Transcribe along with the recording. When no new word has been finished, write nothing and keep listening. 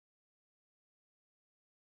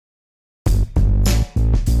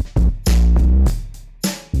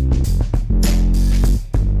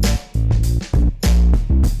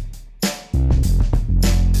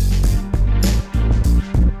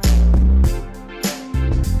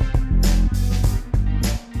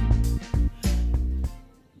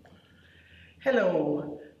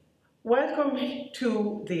Welcome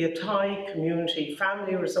to the Athy Community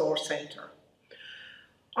Family Resource Centre.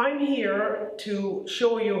 I'm here to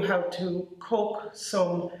show you how to cook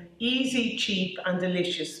some easy, cheap and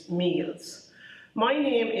delicious meals. My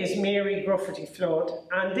name is Mary Grufferty-Flood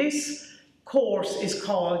and this course is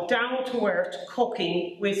called Down to Earth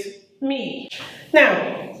Cooking with Me.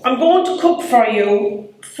 Now, I'm going to cook for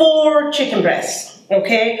you 4 chicken breasts,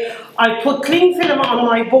 okay? I put cling film on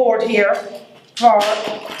my board here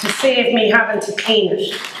to save me having to clean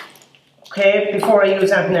it, okay, before I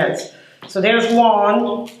use anything else. So there's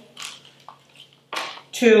 1,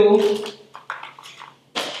 2,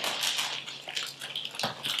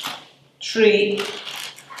 3,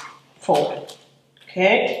 4.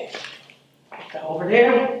 Okay, put that over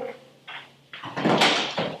there.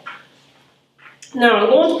 Now I'm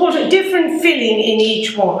going to put a different filling in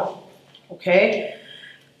each one. Okay.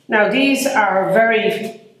 Now these are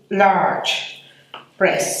very large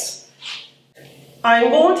breasts. I'm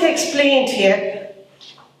going to explain to you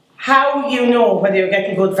how you know whether you're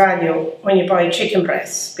getting good value when you buy chicken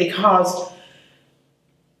breasts, because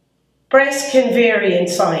breasts can vary in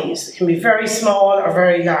size. It can be very small or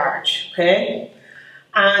very large, okay?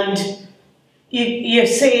 And you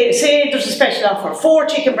say there's a special offer, 4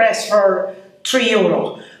 chicken breasts for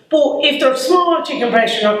 €3. But if they're small chicken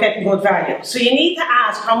breasts, you're not getting good value. So you need to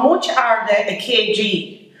ask, how much are they a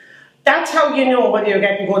kg? That's how you know whether you're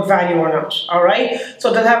getting good value or not, alright?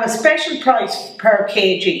 So they'll have a special price per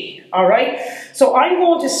kg, alright? So I'm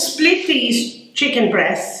going to split these chicken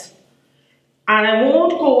breasts and I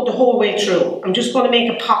won't go the whole way through. I'm just going to make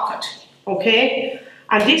a pocket, okay?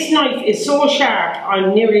 And this knife is so sharp,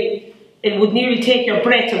 it would nearly take your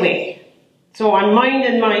breath away. So I'm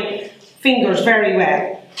minding my fingers very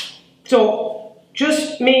well. So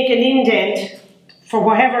just make an indent for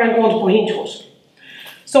whatever I'm going to put into it.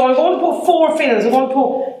 So I'm going to put 4 fillings. I'm going to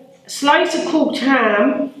put a slice of cooked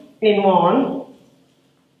ham in 1.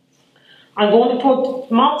 I'm going to put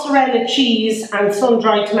mozzarella cheese and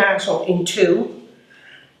sun-dried tomato in 2.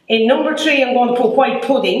 In number 3, I'm going to put white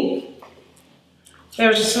pudding.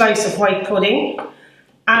 There's a slice of white pudding.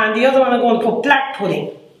 And the other one I'm going to put black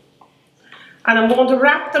pudding. And I'm going to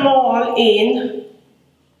wrap them all in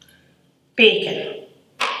bacon.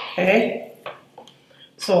 Okay?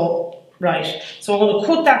 So, right, so I'm going to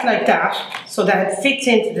cut that like that, so that it fits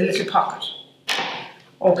into the little pocket.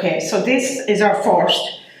 Okay, so this is our first.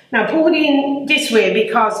 Now put it in this way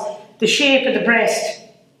because the shape of the breast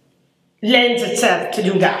lends itself to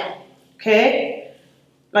do that. Okay,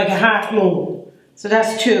 like a half moon. So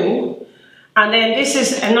that's 2. And then this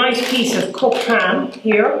is a nice piece of cooked ham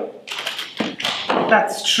here.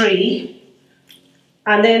 That's 3.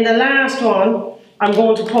 And then the last one, I'm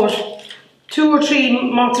going to put 2 or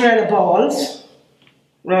 3 mozzarella balls,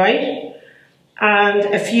 right? And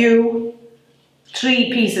a few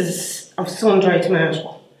 3 pieces of sun-dried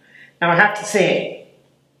tomato. Now I have to say,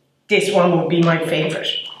 this one would be my favourite,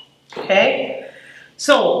 okay?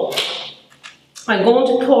 So, I'm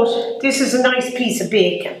going to put, this is a nice piece of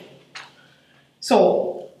bacon.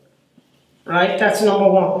 So, right, that's number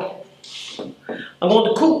 1. I'm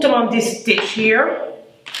going to cook them on this dish here.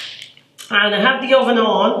 And I have the oven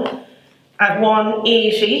on at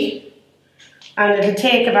 180, and it'll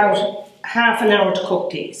take about half an hour to cook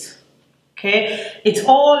these. Okay, it's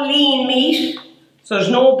all lean meat, so there's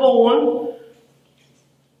no bone.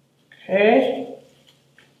 Okay,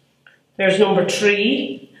 there's number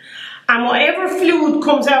 3, and whatever fluid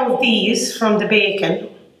comes out of these from the bacon,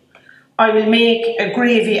 I will make a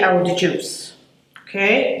gravy out of the juice.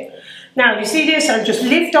 Okay, now you see this, I'll just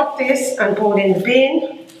lift up this and put it in the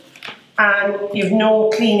bin. And you've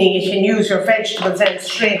no cleaning, you can use your vegetables then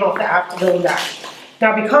straight off after doing that.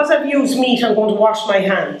 Now because I've used meat, I'm going to wash my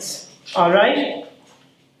hands, alright?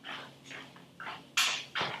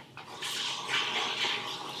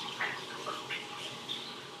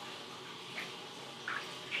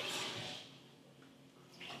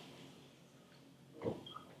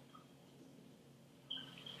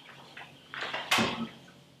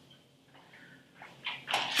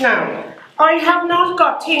 Now, I have not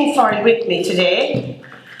got tin foil with me today,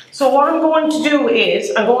 so what I'm going to do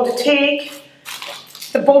is I'm going to take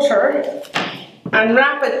the butter and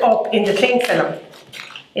wrap it up in the cling film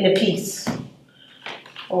in a piece.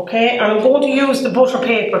 Okay, and I'm going to use the butter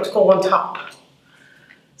paper to go on top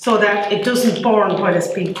so that it doesn't burn when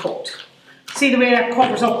it's being cooked. See the way that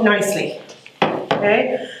covers up nicely.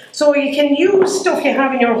 Okay, so you can use stuff you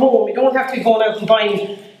have in your home. You don't have to be going out and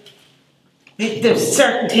buying the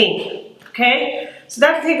certain thing. Okay, so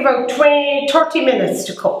that'll take about 30 minutes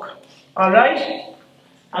to cook. Alright,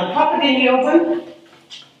 I'll pop it in the oven.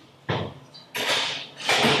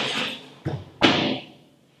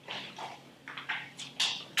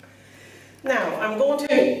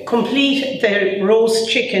 complete the roast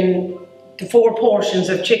chicken, the 4 portions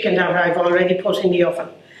of chicken that I've already put in the oven.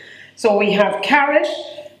 So we have carrot,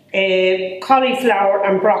 cauliflower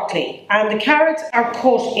and broccoli. And the carrots are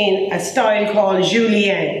cut in a style called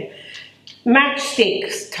julienne,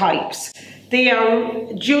 matchsticks types.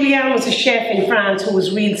 Julian was a chef in France who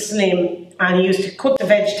was real slim, and he used to cut the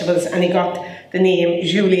vegetables, and he got the name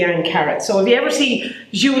Julian carrot. So if you ever see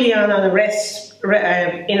Julian on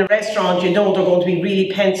in a restaurant, you know they're going to be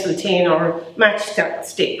really pencil thin or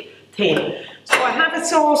matchstick thin. So I have a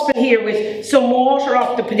saucepan here with some water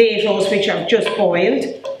off the potatoes which I've just boiled.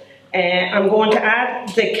 I'm going to add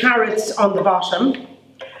the carrots on the bottom,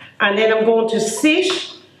 and then I'm going to sit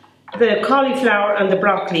the cauliflower and the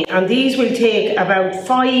broccoli, and these will take about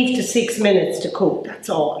 5 to 6 minutes to cook, that's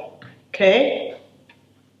all. Okay?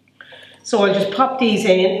 So I'll just pop these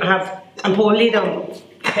in and put a lid on them.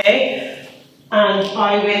 Okay? And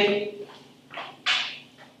I will,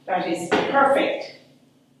 that is perfect.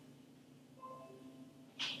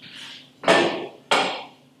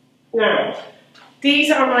 Now, these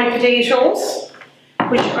are my potatoes,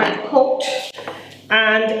 which I've cooked.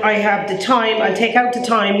 And I have the thyme, I'll take out the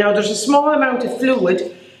thyme. Now there's a small amount of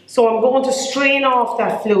fluid, so I'm going to strain off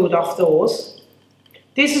that fluid off those.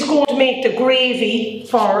 This is going to make the gravy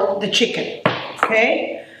for the chicken,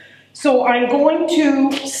 okay? So I'm going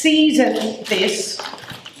to season this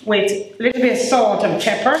with a little bit of salt and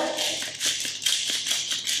pepper,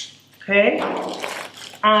 okay?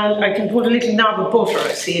 And I can put a little knob of butter,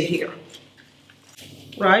 I see it here.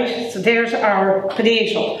 Right, so there's our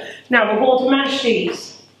potato. Now we're going to mash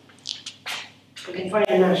these. We can find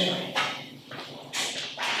a masher.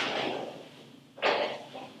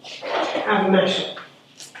 Have a masher.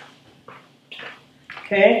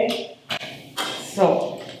 Okay,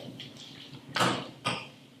 so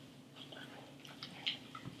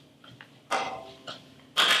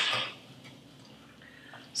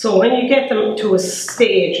when you get them to a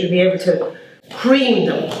stage, you'll be able to cream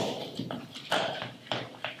them.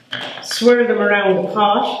 Swirl them around the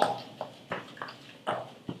pot,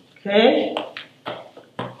 okay,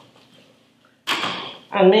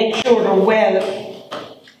 and make sure they're well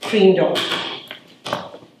creamed up.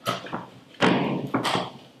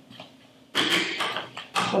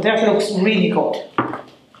 So that looks really good.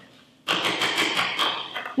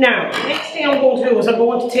 Now, next thing I'm going to do is I'm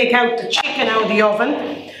going to take out the chicken out of the oven,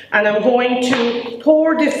 and I'm going to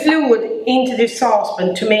pour the fluid into this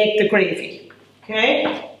saucepan to make the gravy,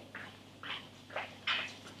 okay?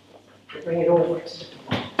 Bring it over to the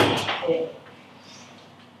pot.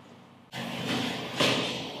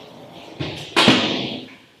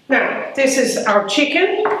 Now, this is our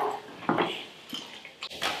chicken.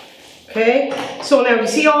 Okay, so now you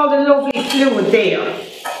see all the lovely fluid there.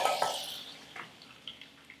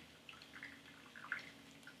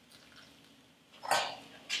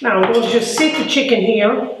 Now I'm going to just sit the chicken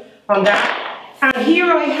here on that. And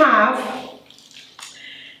here I have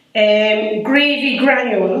gravy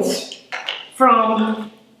granules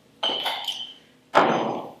from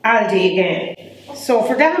Aldi again. So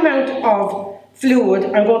for that amount of fluid,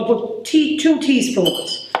 I'm going to put 2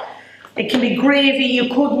 teaspoons. It can be gravy. You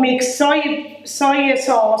could mix soy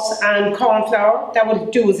sauce and corn flour. That will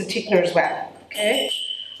do as a thickener as well. Okay,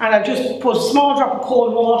 and I've just put a small drop of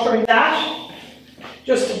cold water in that,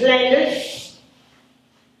 just to blend it.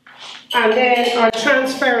 And then I'll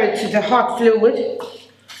transfer it to the hot fluid,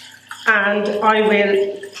 and I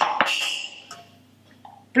will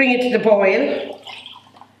bring it to the boil,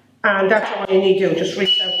 and that's all you need to do, just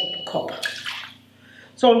rinse out the cup.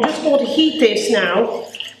 So I'm just going to heat this now,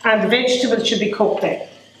 and the vegetables should be cooked then,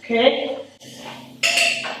 okay?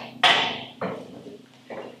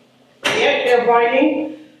 Yeah, they're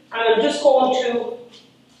boiling, and I'm just going to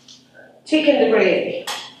thicken the gravy.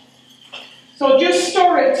 So just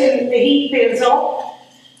stir it till the heat builds up.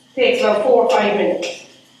 Takes about 4 or 5 minutes.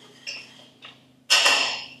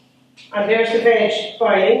 And there's the veg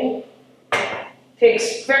boiling.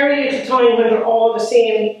 Takes very little time when they're all the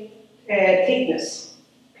same thickness.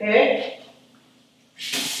 Okay?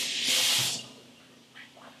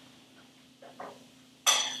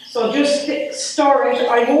 So just stir it.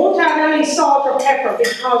 I won't add any salt or pepper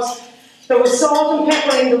because there was salt and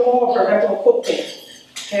pepper in the water that were cooked in.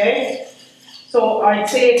 Okay? So I'd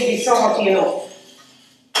say it'll be salty enough.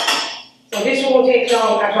 So this won't take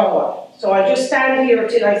long at all. So I'll just stand here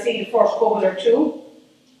till I see the first bubble or two.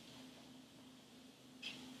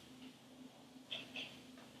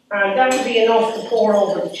 And that will be enough to pour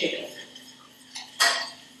over the chicken.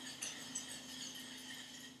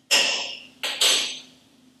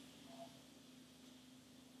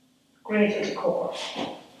 Great little cooker.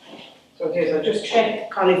 So there's, I just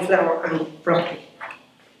checked cauliflower and broccoli.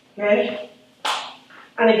 Okay?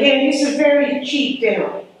 And again, this is very cheap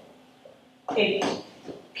dinner.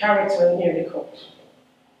 Carrots are nearly cooked.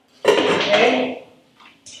 Okay?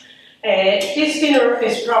 This dinner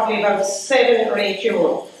is probably about €7 or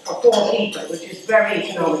 €8 for 4 people, which is very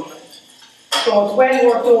economical. So it's well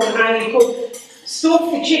worth doing, and you could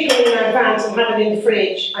stuff the chicken in advance and have it in the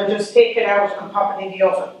fridge and just take it out and pop it in the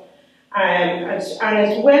oven. And it's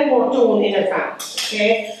well worth doing in advance.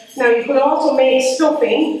 Okay? Now you could also make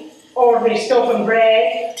stuffing, ordinary stuffing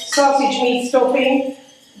bread, sausage meat stuffing,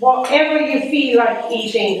 whatever you feel like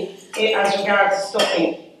eating as regards to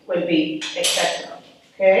stuffing will be acceptable.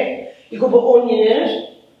 Okay? You could put onion in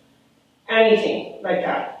it, anything like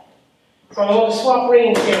that. So I'm going to swap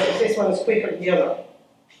rings here because this one is quicker than the other.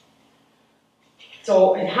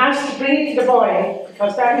 So it has to bring it to the boil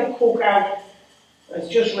because that will cook out. It's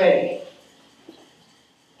just ready.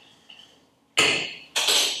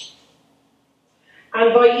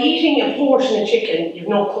 And by eating a portion of chicken, you've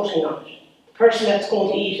no cutting on it. The person that's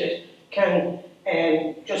going to eat it can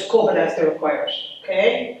just cook it as they're required.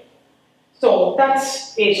 Okay? So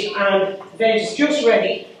that's it. And the veg is just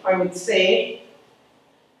ready, I would say.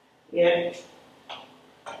 Yeah.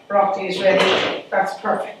 Broccoli is ready. That's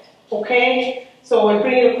perfect. Okay? So we'll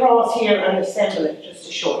bring it across here and assemble it just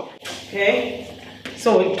to show you. Okay?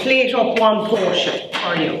 So we'll plate up one portion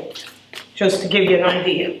for you, just to give you an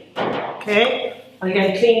idea. Okay? I'll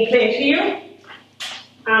get a clean plate here,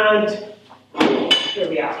 and here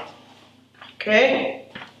we are. Okay?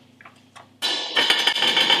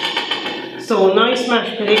 So nice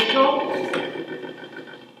mashed potato,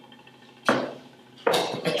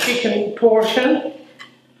 a chicken portion,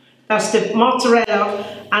 that's the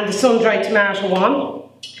mozzarella and the sun-dried tomato one.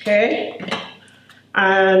 Okay?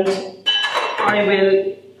 And I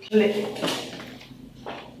will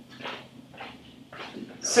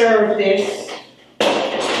serve this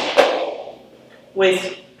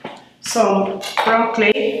with some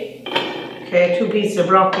broccoli, okay, 2 pieces of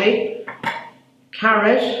broccoli,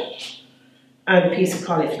 carrot, and a piece of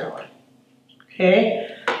cauliflower,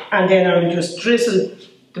 okay, and then I will just drizzle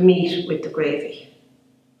the meat with the gravy.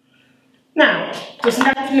 Now, doesn't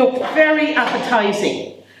that look very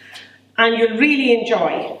appetizing? And you'll really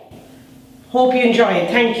enjoy. Hope you enjoy it.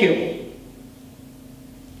 Thank you.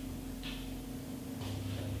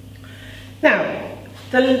 Now,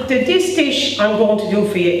 this dish I'm going to do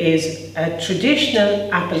for you is a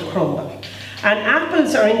traditional apple crumble. And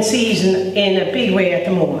apples are in season in a big way at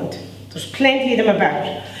the moment. There's plenty of them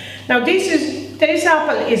about. Now this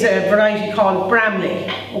apple is a variety called Bramley,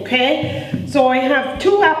 okay? So I have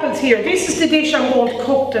 2 apples here. This is the dish I'm going to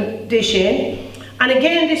cook the dish in. And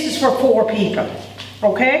again, this is for 4 people,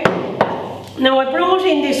 okay? Now I brought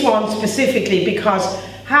in this one specifically because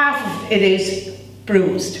half of it is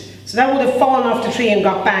bruised. So that would have fallen off the tree and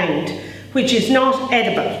got banged, which is not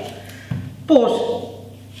edible. But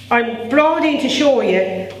I'm brought in to show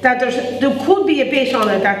you that there could be a bit on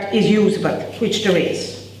it that is usable, which there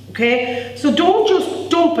is. Okay? So don't just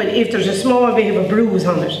dump it if there's a small bit of a bruise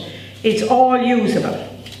on it. It's all usable.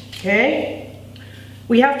 Okay?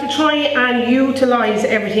 We have to try and utilise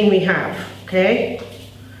everything we have. Okay?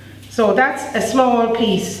 So that's a small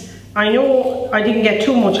piece. I know I didn't get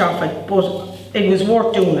too much of it, but it was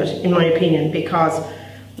worth doing it, in my opinion, because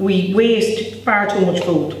we waste far too much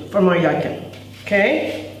food for my liking.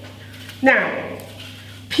 Okay? Now,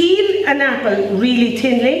 peel an apple really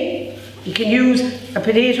thinly. You can use a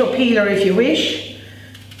potato peeler if you wish,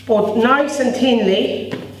 but nice and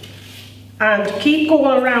thinly. And keep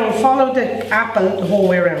going around, follow the apple the whole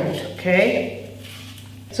way around, okay?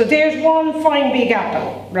 So there's one fine big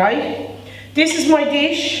apple, right? This is my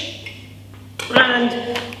dish.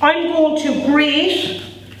 And I'm going to grate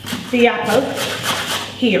the apple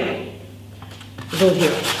here. Go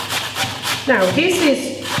here. Now this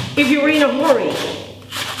is, if you're in a hurry,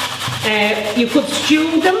 you could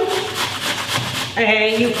stew them,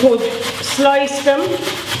 you could slice them,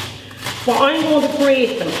 but I'm going to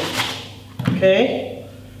grate them. Okay?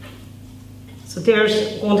 So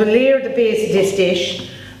there's, I'm going to layer the base of this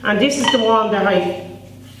dish, and this is the one that I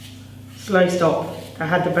sliced up. I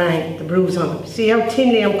had the bruise on it. See how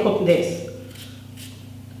thinly I'm cutting this?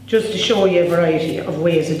 Just to show you a variety of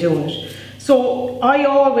ways of doing it. So I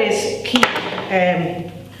always keep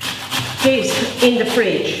this in the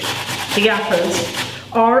fridge, the apples.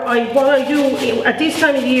 Or what I do at this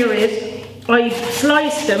time of the year is I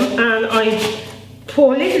slice them and I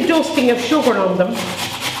pour a little dusting of sugar on them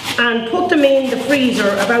and put them in the freezer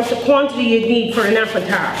about the quantity you'd need for an apple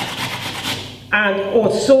tart. And oh,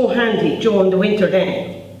 it's so handy during the winter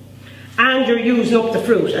then. and you're using up the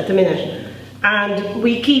fruit at the minute. And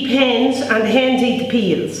we keep hens, and the hens eat the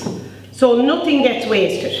peels. So nothing gets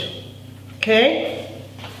wasted, okay?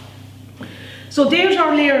 So there's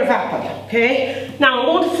our layer of apple, okay? Now I'm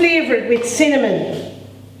going to flavour it with cinnamon.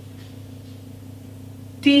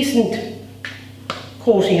 Decent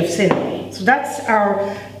coating of cinnamon. So that's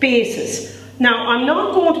our basis. Now I'm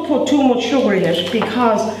not going to put too much sugar in it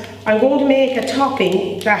because I'm going to make a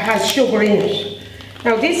topping that has sugar in it.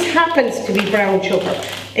 Now this happens to be brown sugar.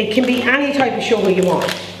 It can be any type of sugar you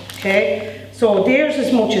want, okay? So there's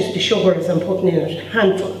as much as the sugar as I'm putting in it,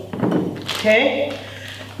 handful, okay?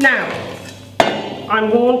 Now, I'm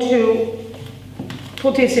going to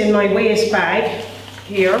put this in my waste bag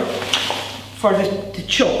here for the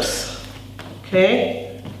chunks,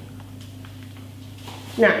 okay?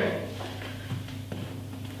 Now,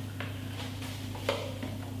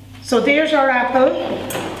 so there's our apple,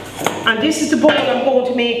 and this is the bowl I'm going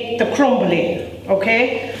to make the crumble in,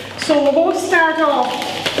 okay? So we're going to start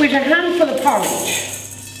off with a handful of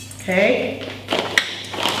porridge, okay?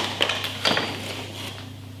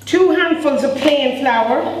 2 handfuls of plain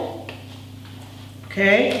flour,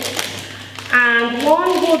 okay? And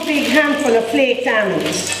 1 good big handful of flaked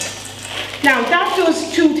almonds. Now that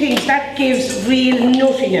does 2 things. That gives real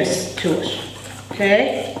nuttiness to it,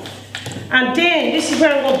 okay? And then this is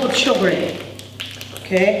where I'm going to put sugar in,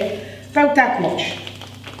 okay? About that much.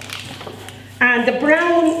 And the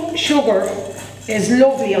brown sugar is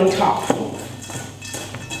lovely on top,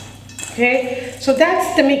 okay? So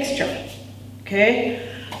that's the mixture, okay?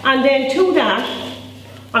 And then to that,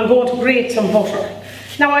 I'm going to grate some butter.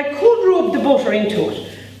 Now I could rub the butter into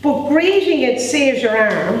it, but grating it saves your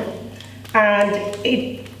arm and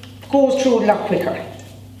it goes through a lot quicker,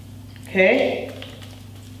 okay?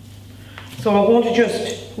 So I'm going to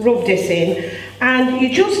just rub this in, and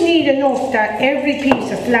you just need enough that every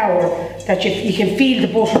piece of flour that you can feel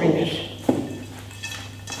the butter in it.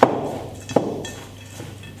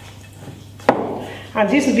 And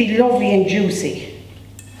this will be lovely and juicy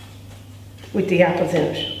with the apples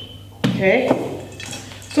in it, okay?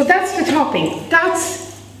 So that's the topping,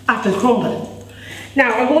 that's apple crumble.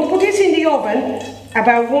 Now I'm going to put this in the oven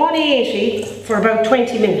about 180 for about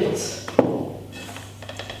 20 minutes.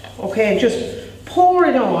 Okay, just pour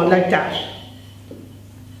it on like that.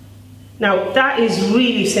 Now that is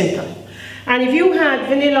really simple. And if you had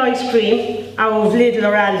vanilla ice cream out of Lidl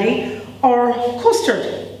or Aldi, or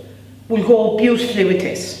custard will go beautifully with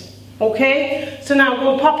this. Okay, so now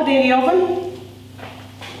we'll pop it in the oven.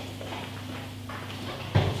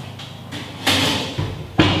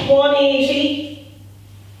 180,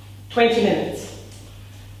 20 minutes.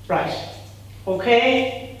 Right,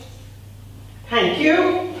 okay, thank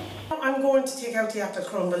you. I'm going to take out the apple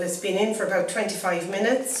crumble. It's been in for about 25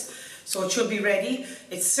 minutes, so it should be ready.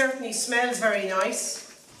 It certainly smells very nice.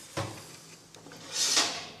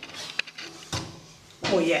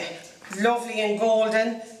 Oh yeah, lovely and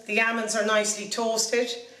golden. The almonds are nicely toasted.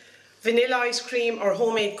 Vanilla ice cream or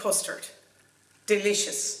homemade custard.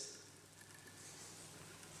 Delicious.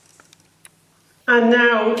 And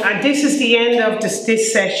now, this is the end of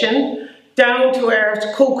this session. Down to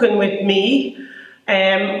earth cooking with me.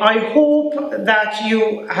 I hope that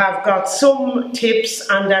you have got some tips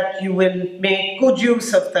and that you will make good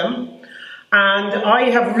use of them. And I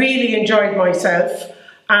have really enjoyed myself.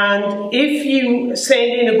 And if you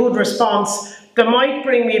send in a good response, they might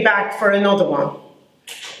bring me back for another one.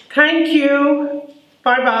 Thank you.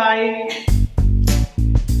 Bye bye.